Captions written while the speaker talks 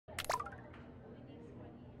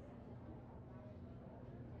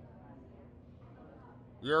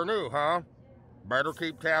You're new, huh? Better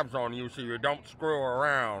keep tabs on you so you don't screw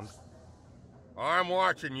around. I'm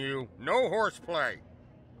watching you. No horseplay.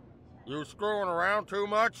 You screwing around too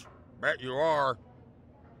much? Bet you are.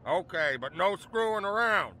 Okay, but no screwing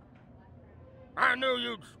around. I knew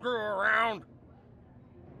you'd screw around.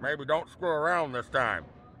 Maybe don't screw around this time.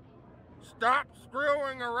 Stop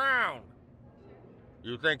screwing around.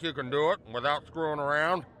 You think you can do it without screwing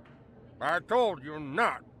around? I told you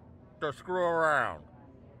not to screw around.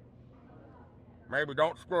 Maybe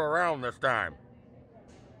don't screw around this time.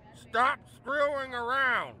 Stop screwing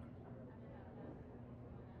around.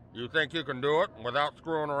 You think you can do it without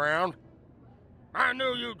screwing around? I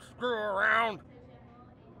knew you'd screw around.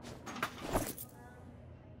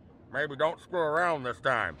 Maybe don't screw around this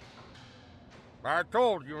time. I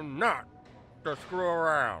told you not to screw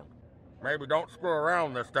around. Maybe don't screw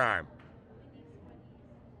around this time.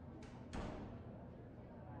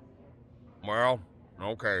 Well,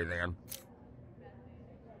 okay then.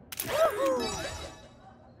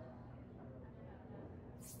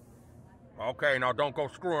 Okay, now don't go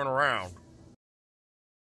screwing around.